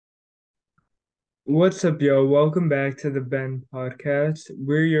What's up, yo? Welcome back to the Ben podcast.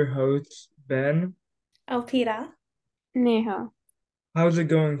 We're your hosts, Ben. Elpida. Neha, How's it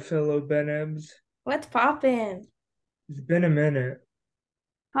going, fellow Benebs? What's poppin'? It's been a minute.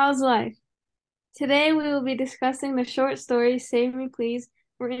 how's life? Today we will be discussing the short story Save Me Please,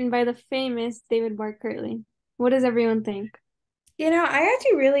 written by the famous David Barr Kirtley. What does everyone think? I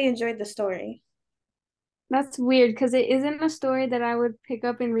actually really enjoyed the story. That's weird because it isn't a story that I would pick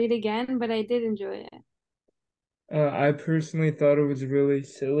up and read again, but I did enjoy it. I personally thought it was really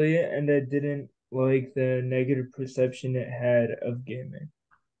silly, and I didn't like the negative perception it had of gaming.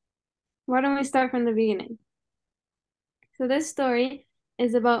 Why don't we start from the beginning? So this story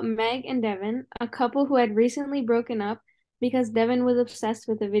is about Meg and Devon, a couple who had recently broken up because Devon was obsessed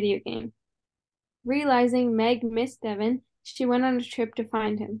with a video game. Realizing Meg missed Devon, she went on a trip to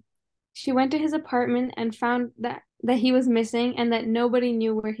find him. She went to his apartment and found that he was missing and that nobody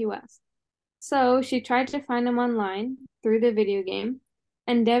knew where he was. So she tried to find him online through the video game,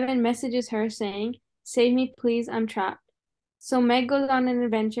 and Devon messages her saying, "Save me, please, I'm trapped." So Meg goes on an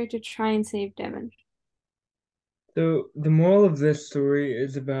adventure to try and save Devon. So, the moral of this story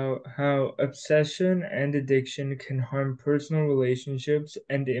is about how obsession and addiction can harm personal relationships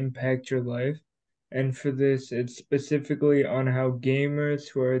and impact your life. And for this, it's specifically on how gamers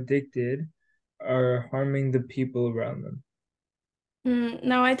who are addicted are harming the people around them.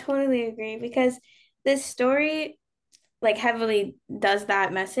 No, I totally agree because this story like heavily does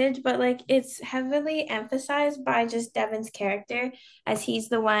that message, but like it's heavily emphasized by just Devon's character as he's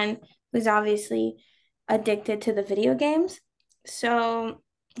the one who's obviously addicted to the video games. So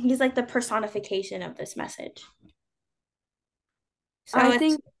he's like the personification of this message. So I it's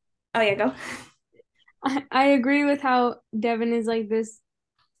think oh yeah, go. I agree with how Devon is like this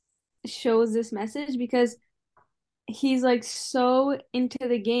shows this message because he's like so into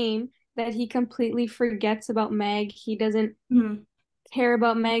the game that he completely forgets about Meg. He doesn't Mhm. care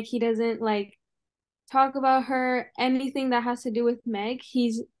about Meg. He doesn't like talk about her, anything that has to do with Meg.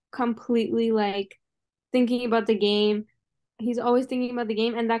 He's completely like thinking about the game. He's always thinking about the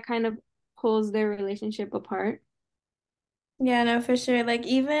game, and that kind of pulls their relationship apart. Yeah, no, for sure. Like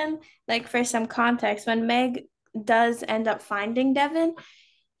even like for some context, when Meg does end up finding Devon,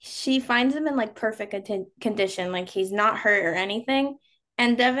 she finds him in like perfect condition, like he's not hurt or anything.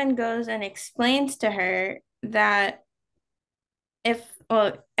 And Devon goes and explains to her that and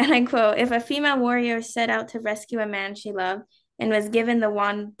I quote, if a female warrior set out to rescue a man she loved and was given the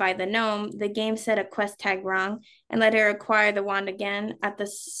wand by the gnome, the game set a quest tag wrong and let her acquire the wand again at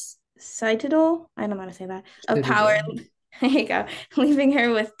the Citadel. I don't know how to say that of power. Citadel. There you go, leaving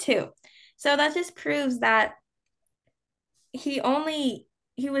her with two. So that just proves that he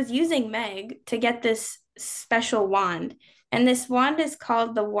was using Meg to get this special wand. And this wand is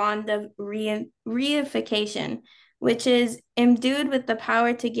called the wand of reification, which is imbued with the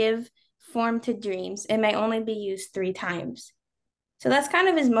power to give form to dreams. It may only be used 3 times. So that's kind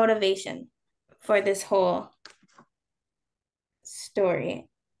of his motivation for this whole story.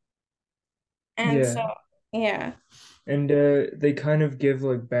 And so, Yeah. yeah. And they kind of give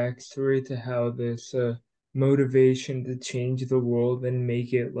like backstory to how this motivation to change the world and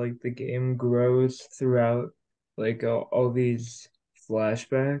make it like the game grows throughout like all these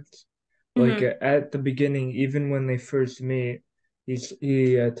flashbacks. Like Hmm. at the beginning, even when they first meet,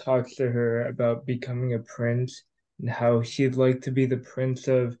 he talks to her about becoming a prince and how he'd like to be the prince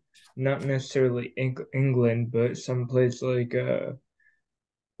of not necessarily England, but someplace like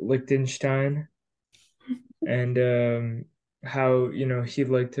Liechtenstein and how he'd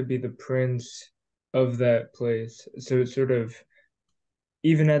like to be the prince of that place. So it's sort of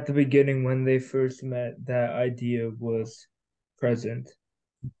even at the beginning when they first met, that idea was present.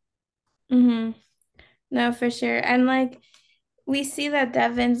 Hmm. No, for sure. And like we see that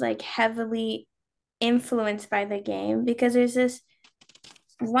Devon's like heavily influenced by the game because there's this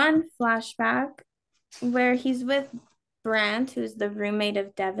one flashback where he's with Brant, who's the roommate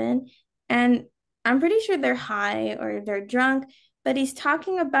of Devon, and I'm pretty sure they're high or they're drunk, but he's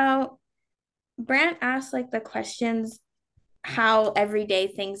talking about Brant asks like the questions how everyday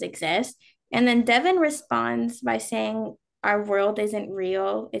things exist. And then Devon responds by saying our world isn't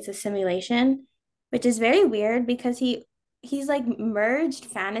real, it's a simulation, which is very weird because he's like merged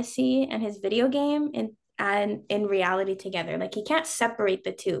fantasy and his video game and in reality together. Like he can't separate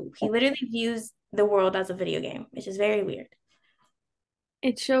the two. He literally views the world as a video game, which is very weird.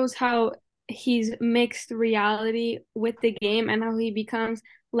 It shows how he's mixed reality with the game and how he becomes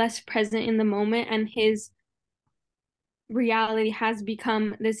less present in the moment, and his reality has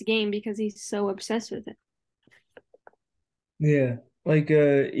become this game because he's so obsessed with it. Yeah, like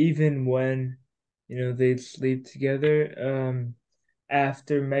even when they'd sleep together.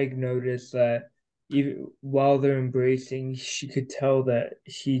 After Meg noticed that even while they're embracing, she could tell that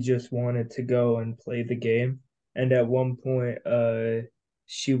he just wanted to go and play the game. And at one point,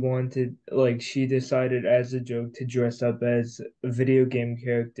 she decided as a joke to dress up as a video game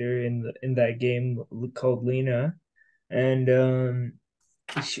character in that game called Lena. And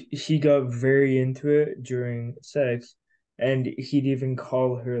he got very into it during sex, and he'd even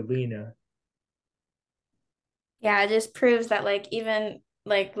call her Lena. Yeah, it just proves that like even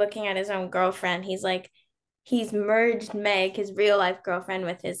like looking at his own girlfriend, he's merged Meg, his real life girlfriend,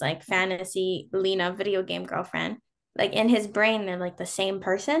 with his like fantasy Lena video game girlfriend. Like in his brain, they're like the same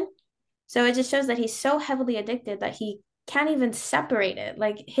person. So it just shows that he's so heavily addicted that he can't even separate it.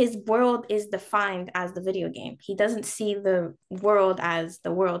 Like his world is defined as the video game. He doesn't see the world as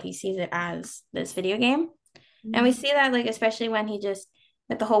the world. He sees it as this video game. And we see that like especially when he just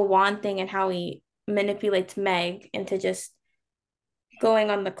like the whole wand thing and how he manipulates Meg into just going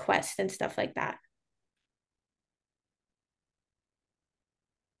on the quest and stuff like that.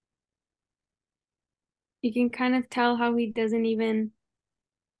 You can kind of tell how he doesn't even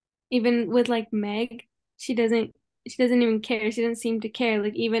with like Meg, she doesn't even care. She doesn't seem to care.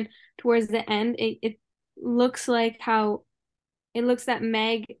 Like even towards the end, it looks like how it looks that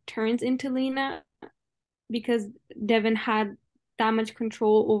Meg turns into Lena because Devon had that much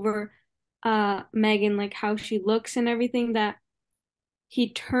control over Megan, like how she looks and everything, that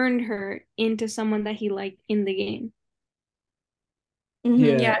he turned her into someone that he liked in the game.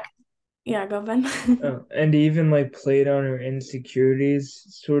 Yeah, Yeah, yeah, go Ben. and even like played on her insecurities,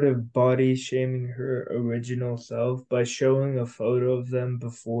 sort of body shaming her original self by showing a photo of them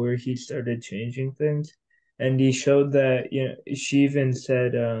before he started changing things. And he showed that, she even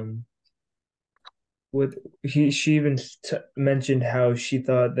said, with she even mentioned how she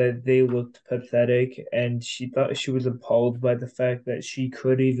thought that they looked pathetic, and she thought she was appalled by the fact that she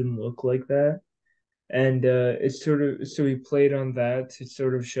could even look like that. And it's sort of so he played on that to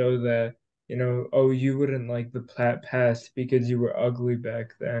sort of show that, oh, you wouldn't like the past because you were ugly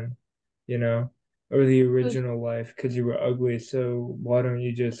back then, you know or the original life because you were ugly, so why don't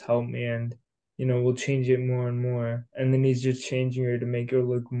you just help me, and we'll change it more and more. And then he's just changing her to make her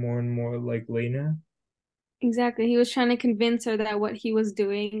look more and more like Lena. Exactly. He was trying to convince her that what he was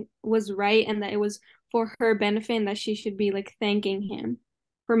doing was right and that it was for her benefit and that she should be like thanking him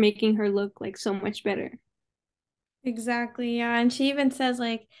for making her look like so much better. Exactly, yeah. And she even says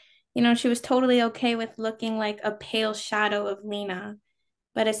like, she was totally okay with looking like a pale shadow of Lena,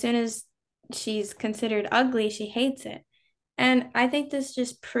 but as soon as she's considered ugly, she hates it. And I think this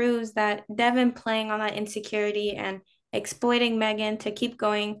just proves that Devon playing on that insecurity and exploiting Megan to keep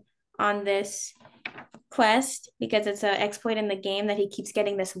going on this quest because it's a exploit in the game that he keeps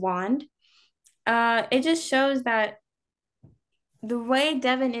getting this wand. It just shows that the way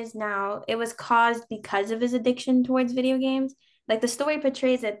Devon is now, it was caused because of his addiction towards video games. Like the story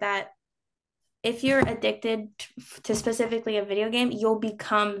portrays it that if you're addicted to specifically a video game, you'll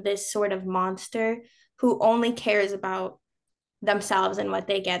become this sort of monster who only cares about themselves and what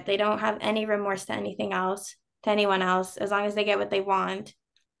they get. They don't have any remorse to anything else, to anyone else. As long as they get what they want,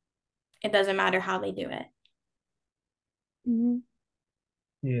 it doesn't matter how they do it. Mhm.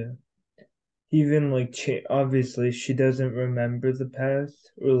 Yeah. Even like obviously she doesn't remember the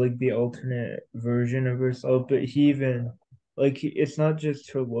past or like the alternate version of herself, but he even like it's not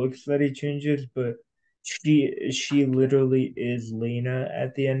just her looks that he changes, but she literally is Lena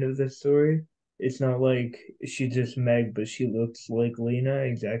at the end of the story. It's not like she's just Meg, but she looks like Lena,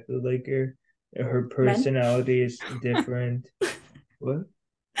 exactly like her. Her Ben? personality is different. What?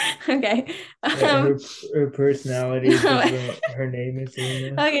 Okay. Yeah, her personality is No. different. Her name is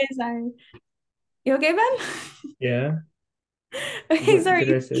Lena. Okay, sorry. You okay, Ben? Yeah. Okay, What did I sorry.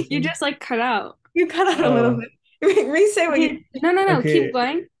 say You something? just like cut out. You cut out a little Oh, bit. Re-say what you. Okay. No, no, no. Keep okay.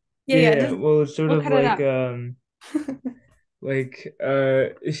 going. Yeah, Yeah, yeah. yeah. Just. Well, it's sort We'll of cut it like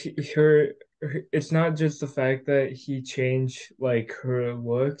out. it's not just the fact that he changed like her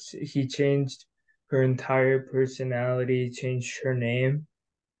looks, he changed her entire personality, changed her name.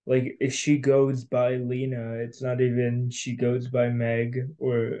 Like if she goes by Lena, it's not even she goes by Meg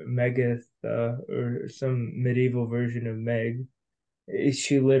or Megatha or some medieval version of Meg.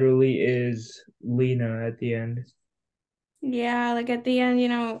 She literally is Lena at the end. Yeah, like at the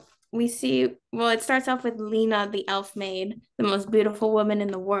end, we see, well, it starts off with Lena, the elf maid, the most beautiful woman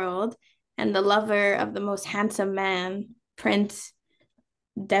in the world, and the lover of the most handsome man, Prince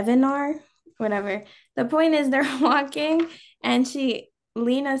Devonar, whatever. The point is they're walking and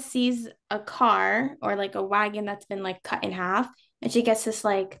Lena sees a car or like a wagon that's been like cut in half and she gets this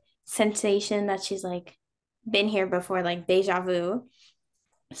like sensation that she's like been here before, like deja vu.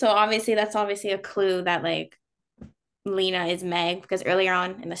 So obviously that's obviously a clue that like Lena is Meg, because earlier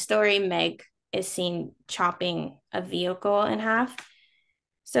on in the story, Meg is seen chopping a vehicle in half.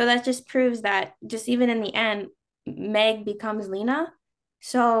 So that just proves that just even in the end, Meg becomes Lena.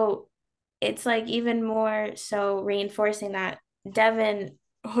 So it's like even more so reinforcing that Devon,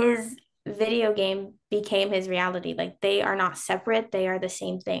 his video game became his reality. Like they are not separate, they are the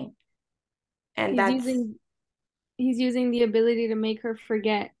same thing. And He's that's using he's using the ability to make her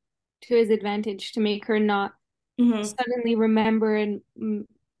forget to his advantage, to make her not mhm, suddenly remember and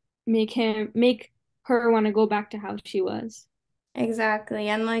make her want to go back to how she was. exactly.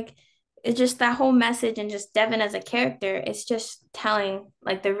 And like it's just that whole message and just Devon as a character, it's just telling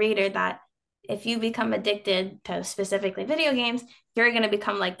like the reader that if you become addicted to specifically video games, you're gonna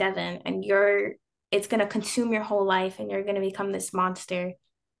become like Devon and it's gonna consume your whole life and you're gonna become this monster.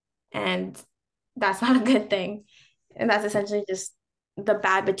 And that's not a good thing. And that's essentially just the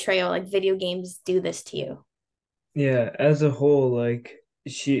bad betrayal. Like video games do this to you. Yeah, as a whole, like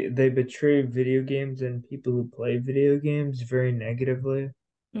they betray video games and people who play video games very negatively.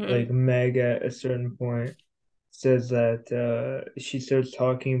 Like Mm-hmm. Meg at a certain point says that she starts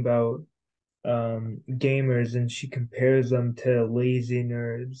talking about gamers and she compares them to lazy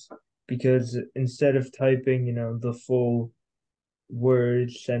nerds because instead of typing, the full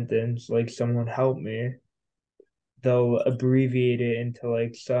word sentence like someone help me, they'll abbreviate it into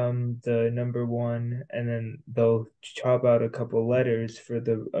like the number one, and then they'll chop out a couple letters for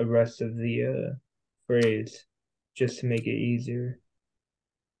the rest of the phrase just to make it easier.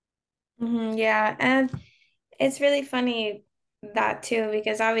 Mm-hmm. Yeah. And it's really funny that too,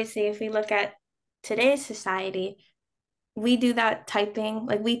 because obviously, if we look at today's society, we do that typing,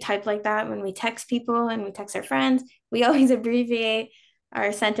 like we type like that when we text people and we text our friends. We always abbreviate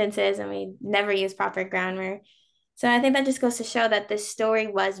our sentences and we never use proper grammar. So I think that just goes to show that this story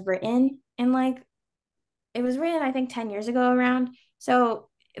was written in like it was written, I think, 10 years ago around. So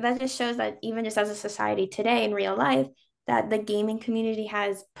that just shows that even just as a society today in real life, that the gaming community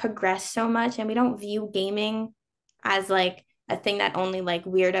has progressed so much and we don't view gaming as like a thing that only like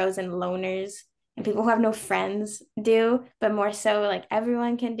weirdos and loners and people who have no friends do, but more so like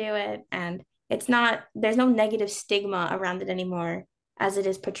everyone can do it. And it's not, there's no negative stigma around it anymore as it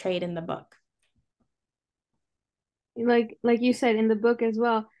is portrayed in the book. Like you said in the book as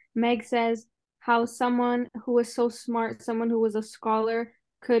well, Meg says how someone who was so smart, someone who was a scholar,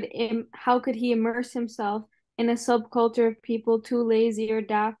 how could he immerse himself in a subculture of people too lazy or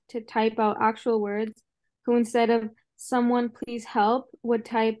daft to type out actual words, who instead of someone please help would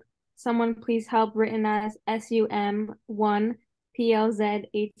type someone please help written as SUM1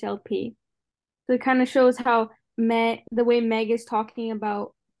 PLZHLP. So it kind of shows how the way Meg is talking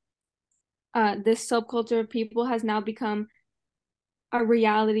about this subculture of people has now become a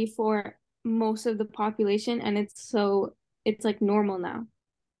reality for most of the population, and it's like normal now.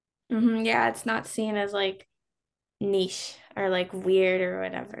 Yeah, it's not seen as like niche or like weird or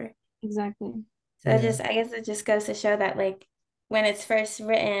whatever. Exactly. So Yeah. I guess it just goes to show that like when it's first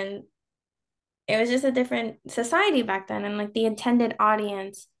written, it was just a different society back then, and like the intended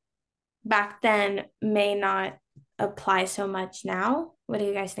audience back then may not apply so much now. What do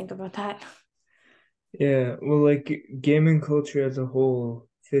you guys think about that? Yeah, well, like gaming culture as a whole,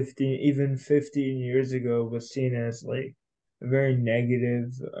 15 years ago was seen as like a very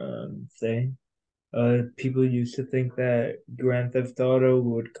negative thing. People used to think that Grand Theft Auto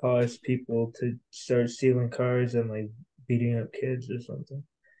would cause people to start stealing cars and like beating up kids or something.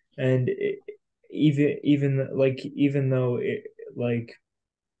 And even though like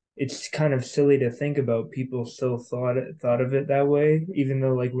it's kind of silly to think about, people still thought of it that way, even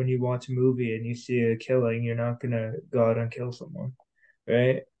though like when you watch a movie and you see a killing, you're not gonna go out and kill someone,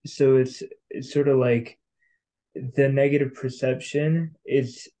 right? So it's sort of like the negative perception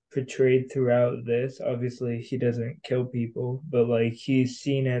is portrayed throughout this. Obviously, he doesn't kill people, but like he's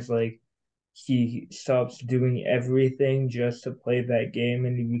seen as like he stops doing everything just to play that game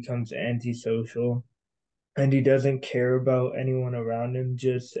and he becomes antisocial and he doesn't care about anyone around him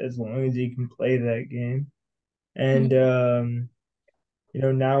just as long as he can play that game. And Mhm.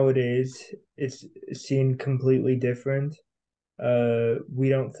 nowadays it's seen completely different. We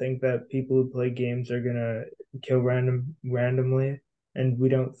don't think that people who play games are gonna kill randomly, and we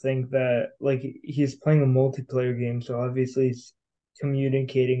don't think that like he's playing a multiplayer game, so obviously he's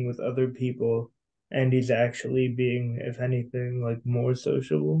communicating with other people, and he's actually being, if anything, like more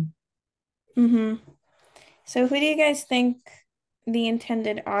sociable. Mm-hmm. So who do you guys think the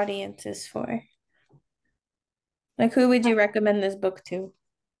intended audience is for? Like who would you recommend this book to?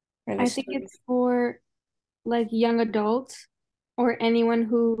 for I this think story? it's for like young adults or anyone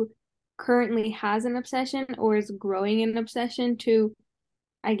who currently has an obsession or is growing an obsession to,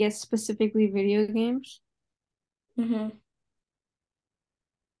 I guess, specifically video games. Mm-hmm.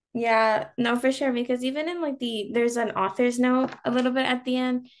 Yeah, no, for sure. Because even in like there's an author's note a little bit at the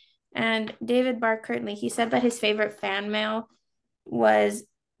end, and David Barr Kirtley, he said that his favorite fan mail was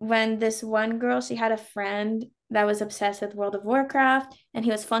when this one girl, she had a friend that was obsessed with World of Warcraft, and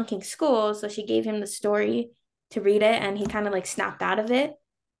he was flunking school, so she gave him the story to read it, and he kind of like snapped out of it,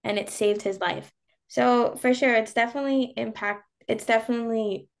 and it saved his life. So for sure, it's definitely impacted. It's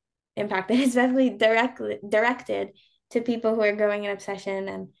definitely directed to people who are growing an obsession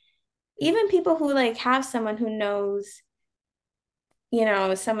and even people who like have someone who knows,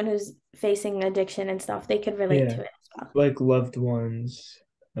 someone who's facing addiction and stuff, they could relate Yeah, to it as well. like loved ones,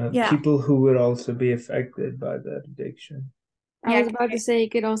 Yeah. people who would also be affected by that addiction. I Yeah. was about to say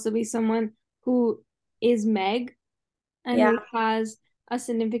it could also be someone who is Meg and Yeah. who has a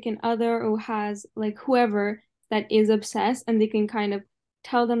significant other or has like whoever that is obsessed and they can kind of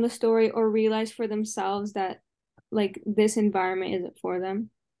tell them the story or realize for themselves that like this environment isn't for them.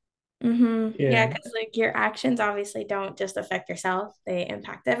 Yeah, Yeah, because like your actions obviously don't just affect yourself, they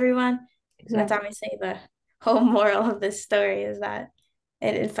impact everyone. And that's Exactly. obviously the whole moral of this story is that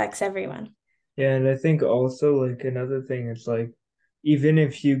it affects everyone. yeah, and I think also like another thing is like even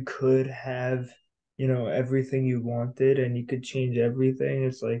if you could have, everything you wanted and you could change everything,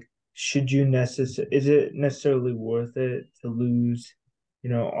 it's like is it necessarily worth it to lose,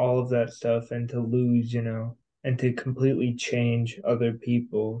 all of that stuff and to lose, and to completely change other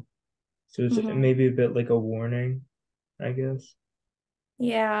people. So it's Hmm. maybe a bit like a warning, I guess.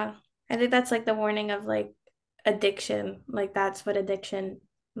 Yeah. I think that's like the warning of like addiction. Like that's what addiction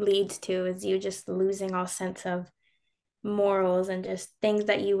leads to is you just losing all sense of morals and just things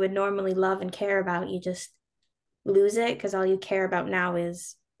that you would normally love and care about. You just lose it because all you care about now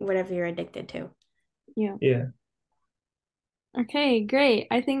is whatever you're addicted to. Yeah. Yeah. Okay, great.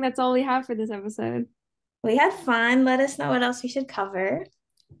 I think that's all we have for this episode. We had fun. Let us know what else we should cover.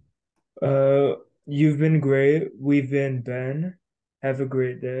 Uh, you've been great. We've been Ben. Have a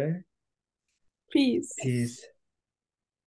great day. Peace. Peace.